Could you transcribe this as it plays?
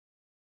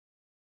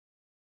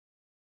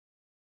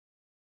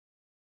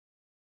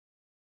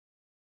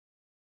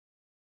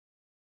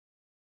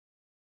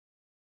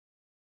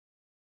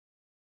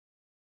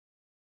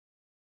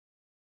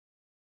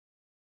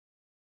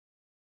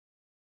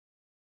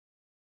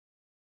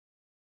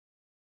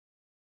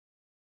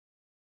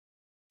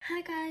Hi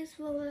guys,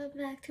 welcome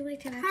back to my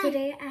channel. Hi.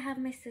 Today I have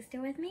my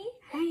sister with me.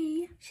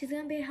 Hi. She's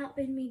gonna be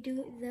helping me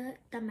do the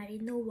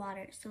tamarind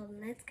water. So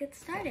let's get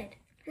started.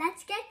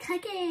 Let's get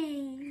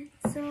cooking.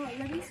 So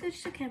let me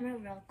switch the camera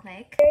real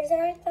quick. Here's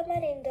our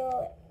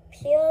tamarindo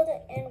peeled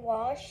and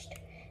washed.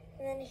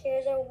 And then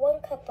here's our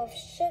 1 cup of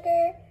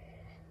sugar,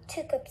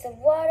 2 cups of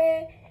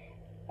water,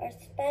 our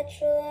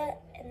spatula,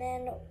 and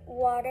then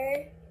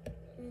water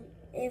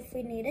if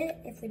we need it,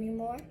 if we need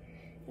more.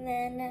 And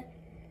then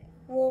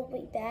we'll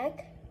be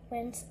back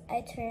once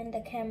I turn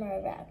the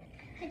camera around.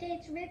 Hi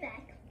guys, we're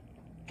back.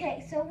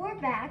 Okay, so we're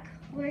back.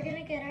 We're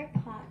gonna get our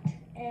pot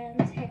and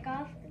take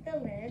off the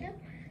lid,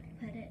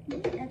 put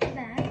it at the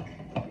back.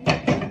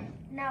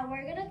 Now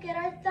we're gonna get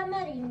our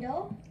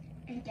tamarindo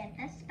And get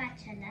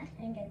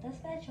the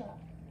spatula.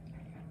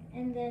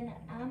 And then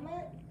I'm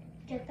gonna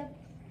get the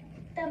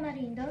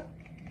tamarindo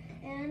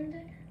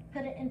and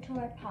put it into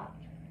our pot.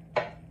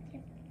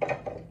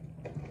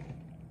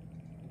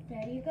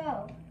 There you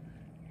go.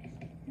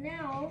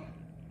 Now,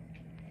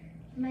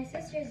 my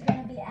sister is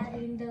going to be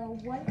adding the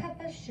 1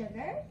 cup of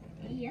sugar.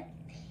 Yep,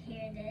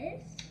 here it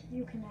is.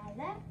 You can add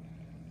that.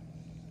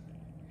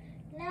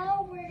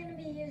 Now we're going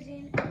to be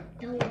using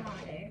The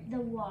water. the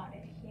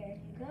water. Here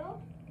you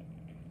go.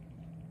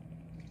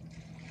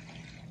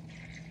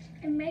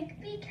 It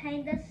might be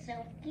kind of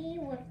soaky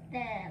with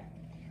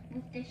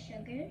the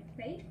sugar,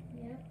 right?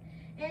 Yep.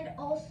 And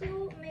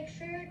also make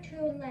sure to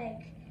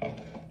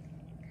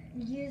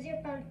use your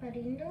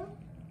tamarindo,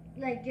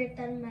 your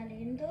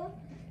tamarindo,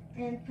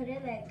 and put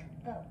it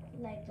up,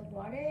 like the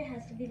water. It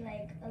has to be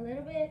a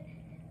little bit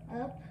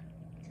up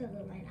to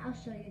the line. I'll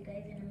show you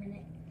guys in a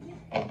minute. Yep.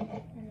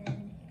 And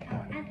then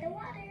I'll add the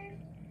water.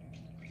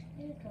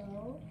 Here you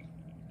go.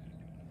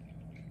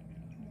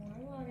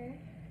 More water.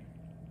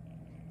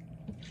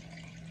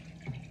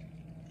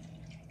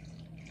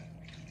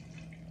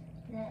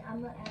 Then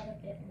I'm gonna add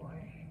a bit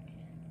more.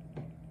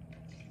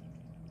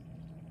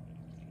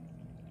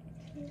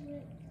 Till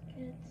it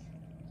gets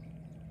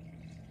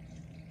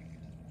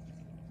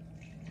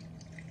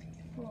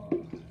full.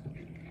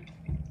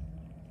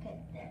 Okay,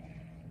 there.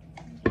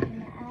 I'm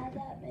gonna add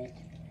that bit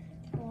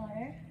of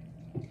water.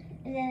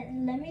 And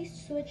then let me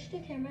switch the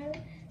camera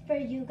for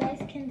you guys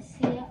can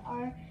see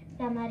our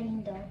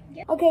tamarindo.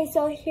 Yep. Okay,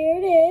 so here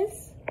it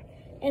is.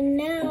 And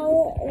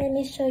now let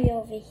me show you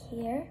over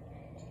here.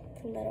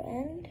 The little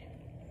end.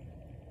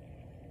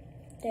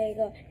 There you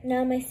go.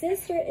 Now my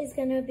sister is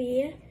gonna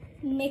be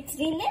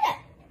Mixing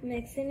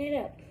it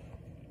up.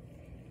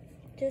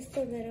 Just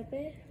a little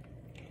bit.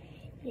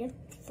 Yep,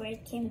 for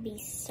it can be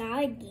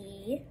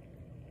soggy.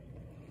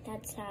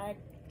 That's how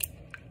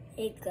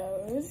it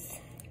goes.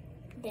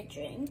 The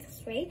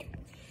drinks, right?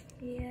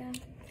 Yeah.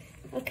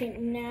 Okay,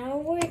 now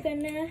we're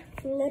gonna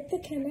flip the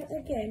camera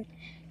again.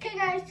 Okay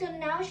guys, so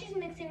now she's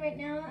mixing right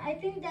now. I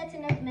think that's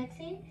enough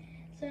mixing.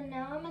 So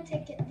now I'm gonna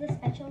take the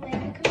spatula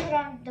and you can put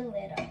on the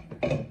lid up.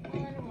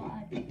 And we'll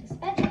put the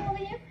spatula over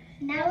here.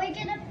 Now we're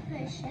gonna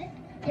push it.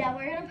 Yeah,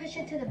 we're gonna push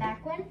it to the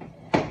back one.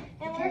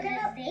 And we're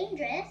gonna... It's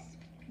dangerous.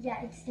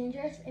 Yeah, it's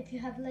dangerous if you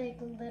have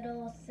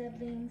little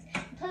siblings.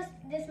 Plus,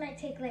 this might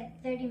take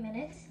 30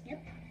 minutes.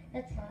 Yep.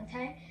 That's a long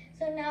time.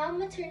 So now I'm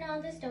gonna turn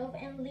on the stove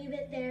and leave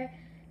it there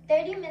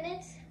 30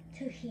 minutes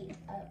to heat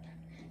up.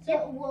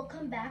 So we'll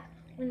come back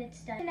when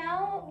it's done.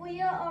 Now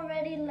we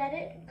already let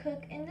it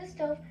cook in the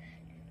stove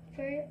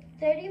for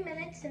 30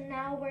 minutes, and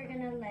now we're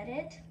gonna let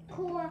it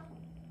cool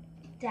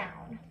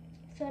down.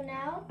 So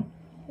now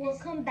we'll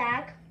come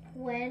back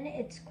when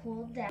it's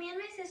cooled down. Me and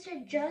my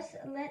sister just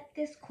let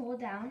this cool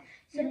down.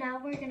 So now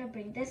we're gonna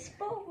bring this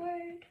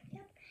forward.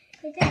 Yep.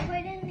 It's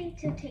important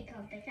to take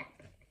off the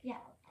cap.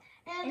 Yeah.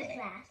 And It's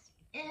last.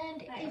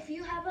 And if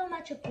you have a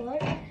machapur,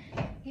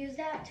 use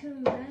that to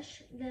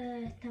mash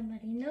the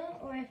tamarindo,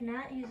 or if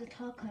not, use a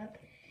tall cup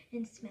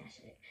and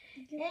smash it.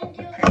 And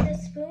you'll need a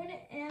spoon,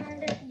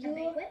 and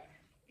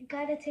you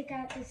gotta take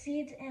out the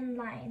seeds and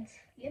lines.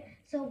 Yep.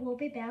 So we'll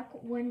be back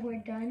when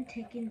we're done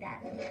taking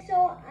that. So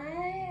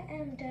I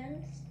am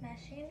done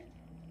smashing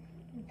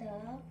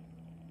the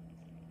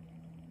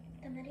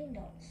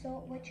tamarindo.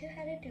 So what you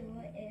had to do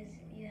is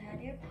you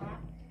had your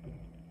pot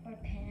or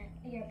pan,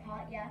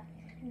 yeah.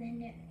 And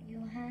then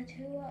you had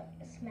to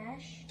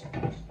smash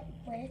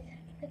with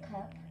the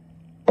cup.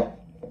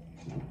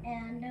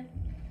 And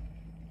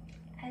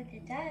I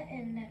did that,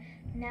 and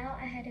now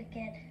I had to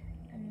get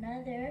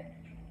another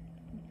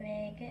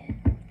big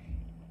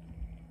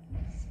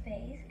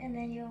space, and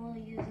then you will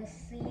use a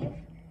sieve,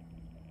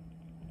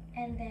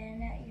 and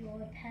then you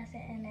would pass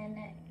it, and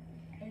then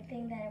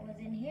everything that was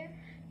in here,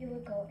 you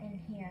would go in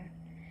here.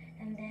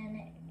 And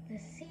then the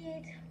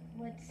seeds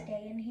would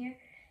stay in here.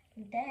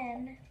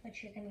 Then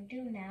what you're gonna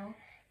do now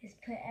is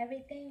put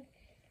everything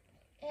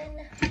in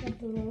the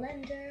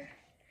blender.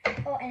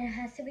 Oh, and it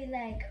has to be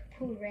like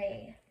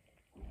puree.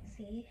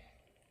 See?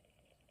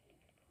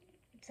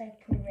 It's like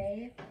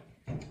puree.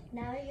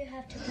 Now you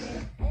have to put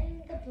it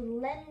in the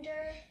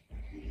blender.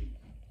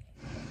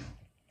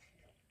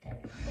 There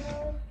we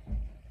go.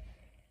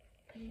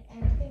 Put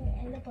everything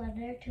in the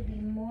blender to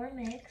be more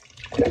mixed.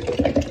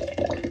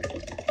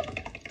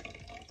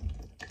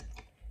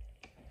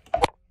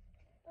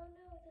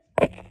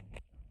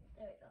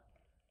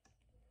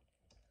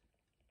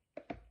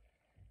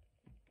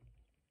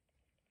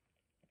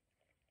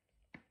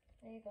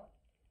 There you go.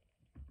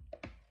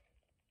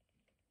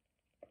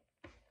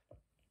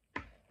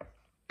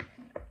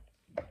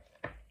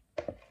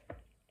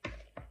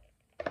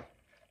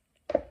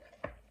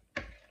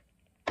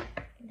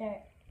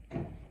 There.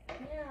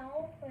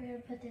 Now we're gonna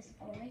put this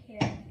over here.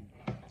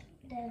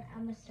 Then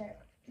I'm gonna start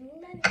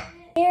blending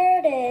it.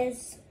 Here it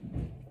is,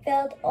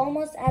 filled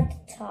almost at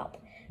the top.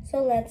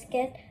 So let's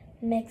get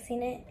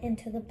mixing it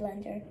into the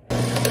blender.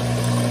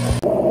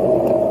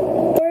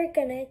 We're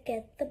gonna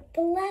get the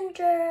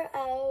blender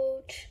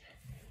out.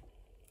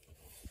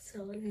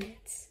 So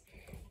let's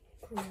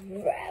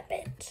grab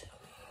it.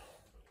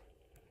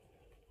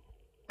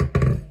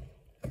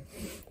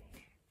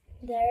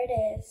 There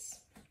it is.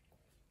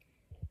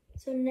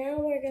 So now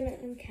we're gonna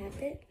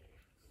uncap it.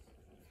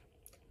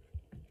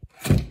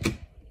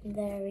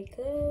 There we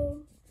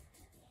go.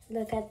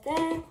 Look at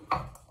that.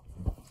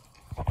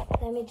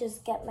 Let me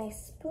just get my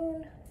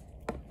spoon.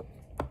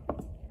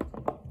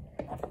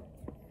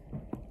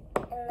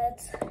 And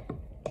let's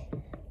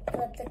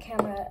flip the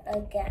camera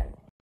again.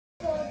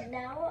 So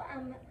now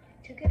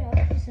took it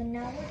off. So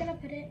now we're gonna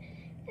put it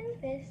in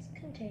this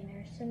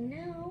container. So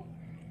now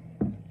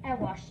I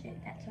washed it.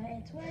 That's why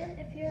it's wet,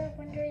 if you're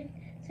wondering.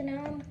 So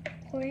now I'm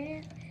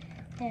pouring it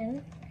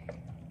in.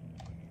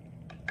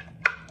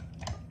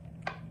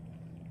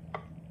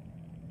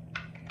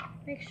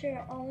 Make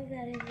sure all of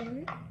that is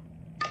in.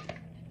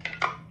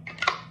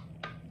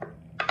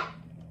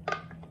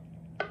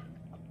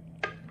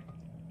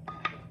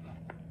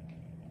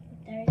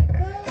 There you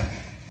go.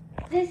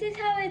 This is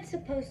how it's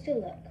supposed to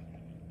look.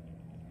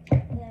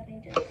 Let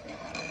me just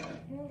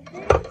move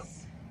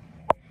this.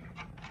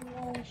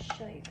 And then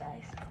show you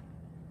guys.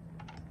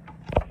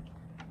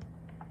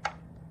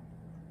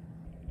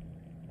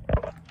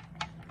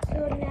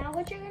 So now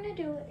what you're gonna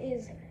do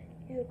is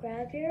you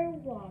grab your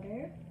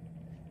water,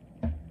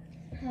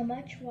 how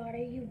much water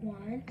you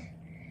want,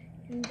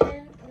 and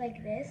then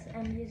like this,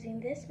 I'm using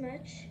this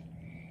much.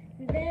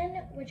 And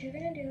then what you're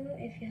gonna do,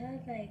 if you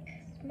have like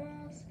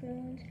small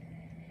spoons,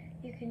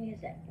 you can use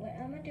that. What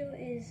I'm gonna do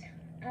is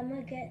I'm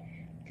gonna get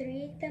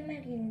 3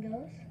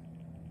 tamarindos,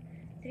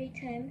 3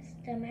 times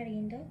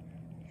tamarindo,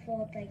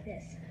 fold like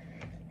this.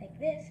 Like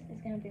this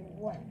is gonna be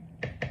 1.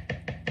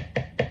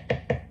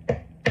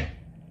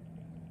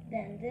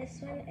 Then this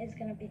one is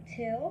gonna be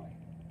 2.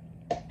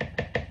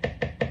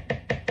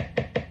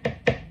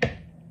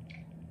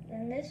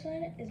 Then this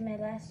one is my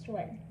last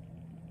one.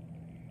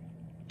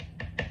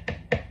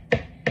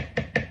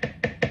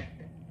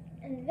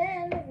 And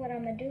then what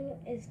I'm gonna do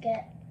is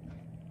get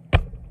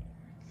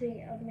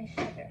 3 of my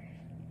sugar.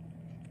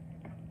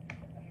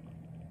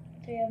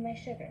 3 of my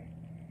sugar.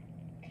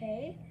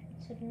 Okay,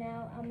 so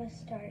now I'm gonna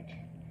start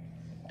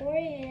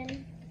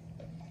pouring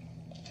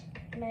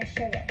in my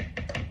sugar.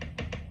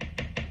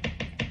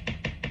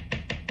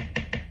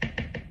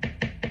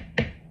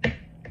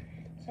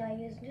 So I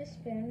used this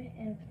spoon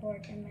and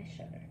poured in my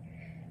sugar.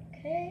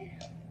 Okay.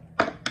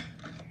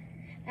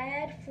 I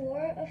add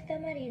 4 of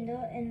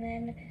tamarindo and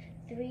then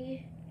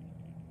 3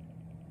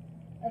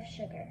 of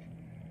sugar.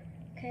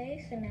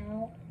 Okay, so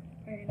now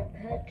we're gonna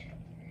put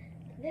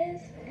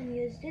this and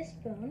use this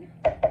spoon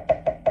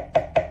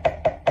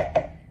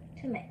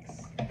to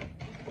mix.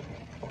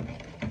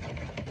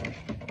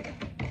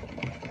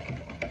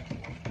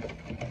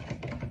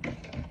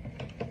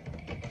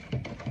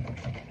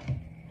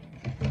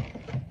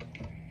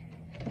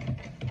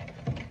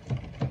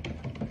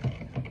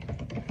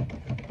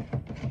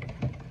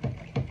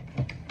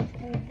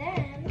 And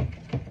then,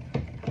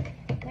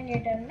 when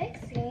you're done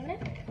mixing,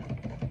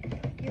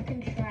 you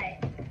can try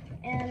it.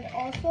 And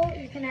also,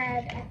 you can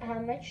add how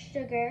much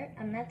sugar.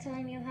 I'm not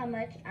telling you how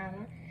much,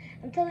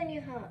 I'm telling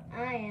you how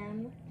I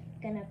am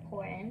gonna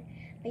pour in.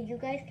 But you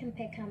guys can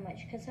pick how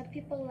much, because some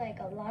people like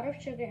a lot of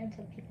sugar and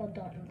some people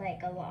don't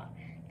like a lot.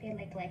 They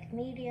like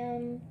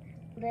medium,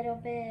 little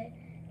bit,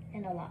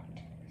 and a lot.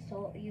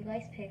 So you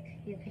guys pick.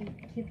 You can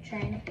keep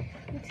trying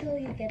until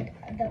you get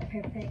the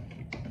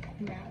perfect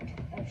amount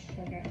of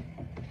sugar.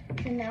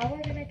 So now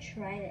we're gonna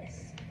try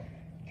this.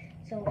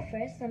 So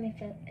first, let me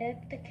flip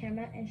the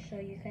camera and show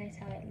you guys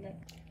how it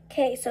looks.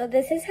 Okay, so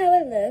this is how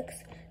it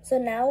looks. So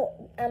now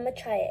I'm gonna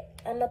try it.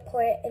 I'm gonna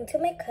pour it into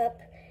my cup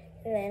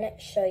and then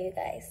show you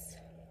guys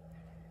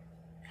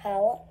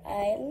how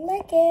I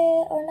like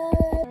it or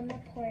not. I'm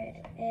gonna pour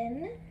it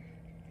in.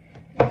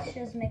 Let's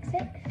just mix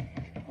it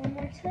one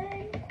more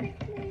time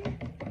quickly.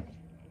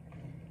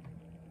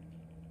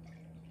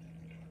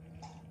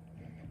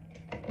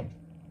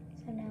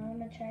 So now I'm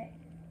gonna try it.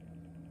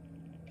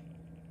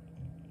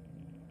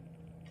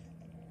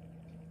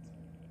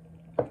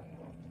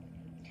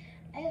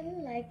 I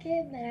like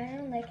it, but I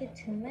don't like it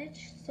too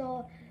much.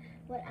 So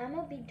what I'm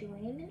gonna be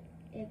doing,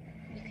 if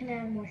you can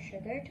add more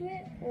sugar to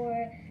it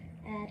or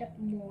add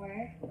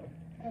more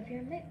of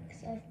your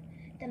mix of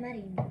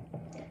tamarindo.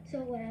 So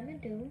what I'm gonna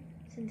do,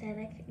 since I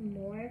like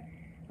more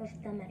of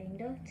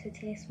tamarindo to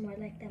taste more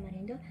like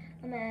tamarindo,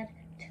 I'm gonna add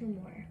 2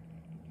 more.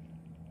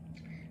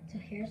 So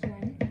here's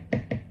one,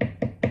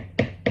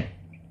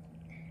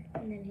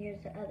 and then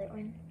here's the other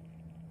one.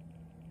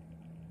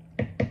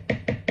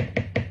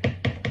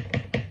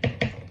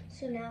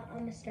 So now I'm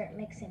gonna start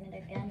mixing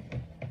it again.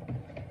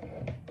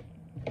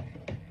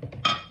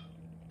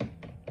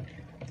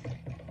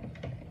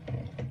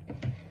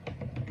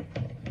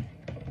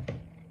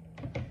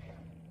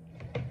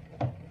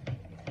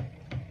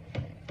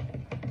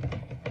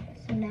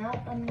 So now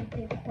I'm gonna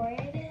be pouring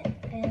it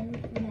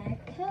in my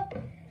cup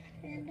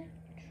and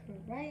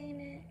trying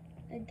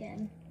it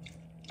again.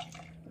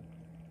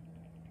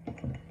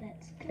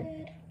 That's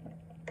good.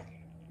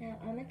 Now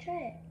I'm gonna try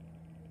it.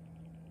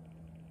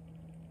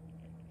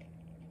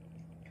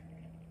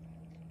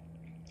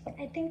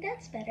 I think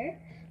that's better.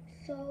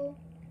 So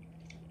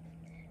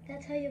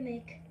that's how you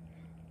make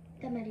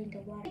tamarind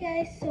water.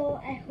 Hey guys, so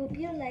I hope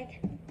you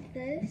like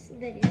this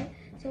video.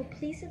 So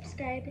please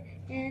subscribe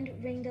and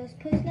ring those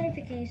post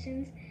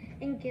notifications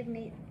and give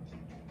me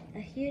a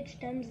huge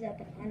thumbs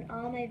up on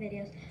all my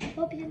videos.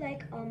 Hope you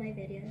like all my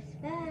videos.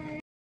 Bye!